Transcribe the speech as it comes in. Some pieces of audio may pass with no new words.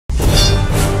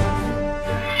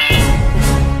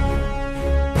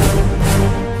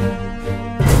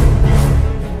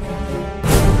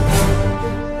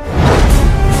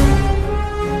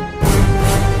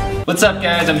What's up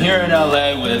guys, I'm here in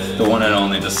LA with the one and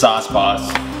only, the Sauce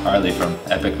Boss, Harley from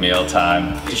Epic Meal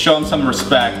Time. To show him some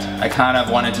respect, I kind of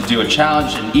wanted to do a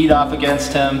challenge and eat off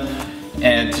against him.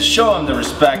 And to show him the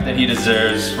respect that he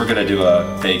deserves, we're gonna do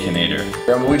a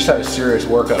Baconator. We just had a serious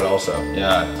workout also.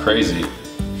 Yeah, crazy.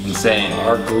 Insane.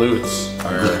 Our glutes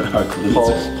are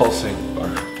pulsing,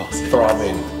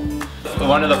 throbbing.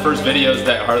 One of the first videos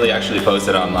that Harley actually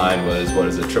posted online was, what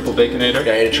is it, triple Baconator?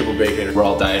 Yeah, I ate a triple Baconator. We're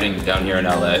all dieting down here in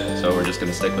LA, so we're just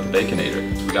gonna stick with the Baconator.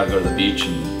 We gotta go to the beach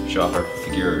and show off our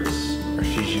figures. Our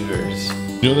figures.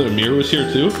 You know that Amir was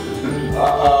here too?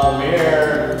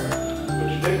 Amir. Put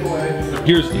your dick away.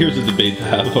 Here's a debate to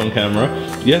have on camera.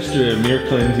 Yesterday, Amir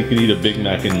claimed he could eat a Big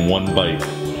Mac in one bite. I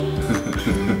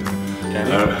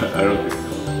don't think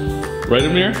so. Right,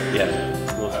 Amir? Yeah.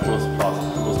 Most probably.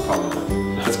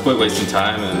 Let's quit wasting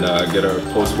time and get our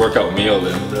post-workout meal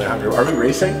in. Are we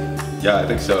racing? Yeah, I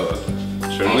think so.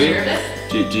 Should we?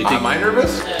 Do you think? Am I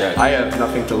nervous? Yeah. I have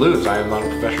nothing to lose. I am not a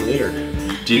professional leader.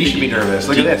 Do you should be nervous.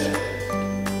 Look at this.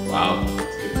 Wow.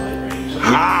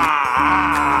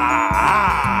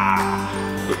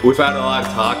 We've had a lot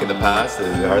of talk in the past,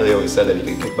 and Harley always said that he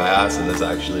could kick my ass in this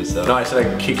actually, so. No, I said I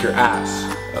can kick your ass.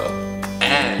 Oh.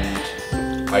 And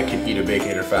I can eat a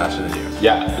Baconator faster than you.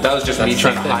 Yeah, But that was just me that's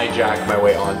trying to the thing. hijack my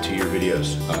way onto your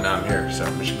videos. And now I'm here, so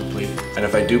mission complete. And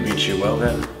if I do beat you, well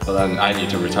then, I need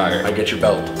to retire. I get your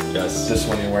belt. Yes. This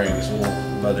one you're wearing, this little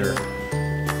leather.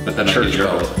 But then I church get your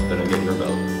belt. belt. Then I get your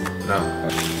belt. No.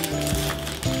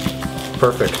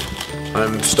 Perfect.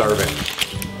 I'm starving.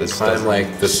 This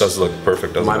does look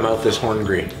perfect, doesn't My it? mouth is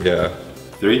horngry. Yeah.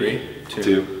 Three,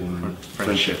 two, one.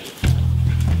 Friendship.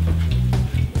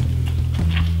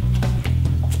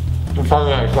 I'm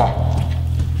probably gonna stop.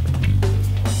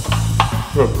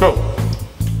 Go.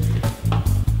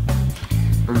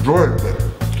 Enjoy it, baby.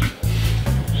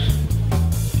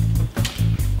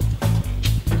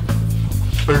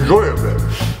 Enjoy it, baby.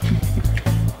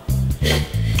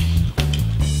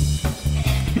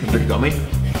 Big gummy.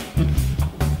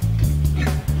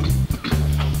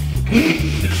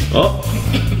 Oh.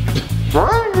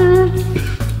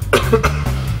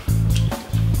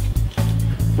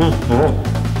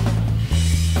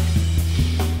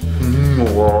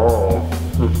 Wow,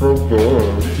 it's so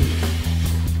good.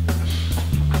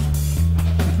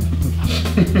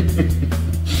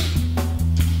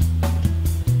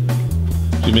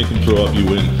 If you make him throw up, you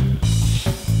win.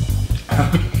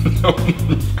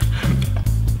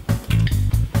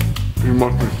 You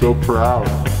must be so proud.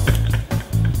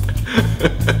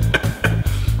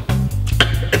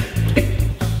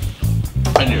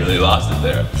 I nearly lost it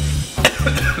there.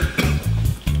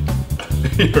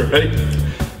 You're right.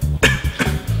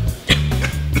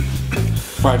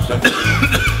 5 seconds.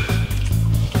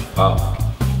 Wow.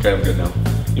 Okay, I'm good now.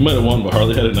 You might have won, but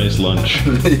Harley had a nice lunch.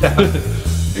 Yeah.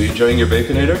 Are you enjoying your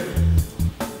Baconator?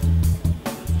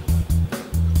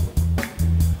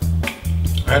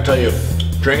 I gotta tell you,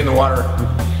 drinking the water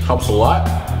helps a lot.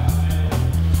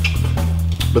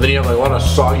 But then you have like a lot of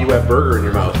soggy wet burger in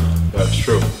your mouth. That's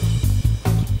true.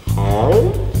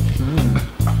 Oh?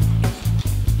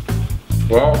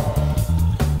 Well,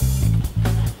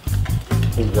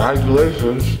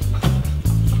 congratulations.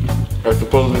 I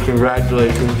suppose the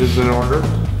congratulations is in order.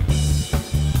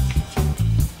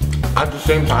 At the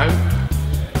same time,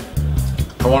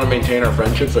 I want to maintain our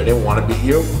friendship, so I didn't want to beat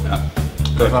you. Yeah.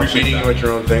 If I'm beating you at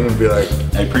your own thing, would be like,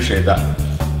 I appreciate that.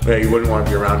 yeah, you wouldn't want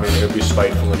to be around me, and it would be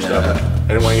spiteful and stuff. I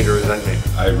didn't want you to resent me.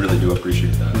 I really do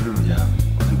appreciate that. Yeah.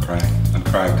 I'm crying. I'm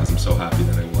crying because I'm so happy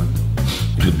that I won.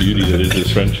 The beauty that is this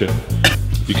friendship.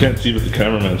 You can't see, but the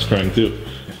cameraman's crying too.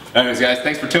 Anyways, guys,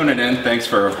 thanks for tuning in. Thanks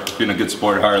for being a good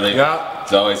sport, Harley. Yeah.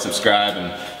 As always, subscribe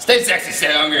and stay sexy,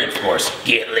 stay hungry, and of course,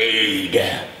 get laid.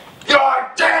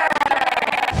 You're dead!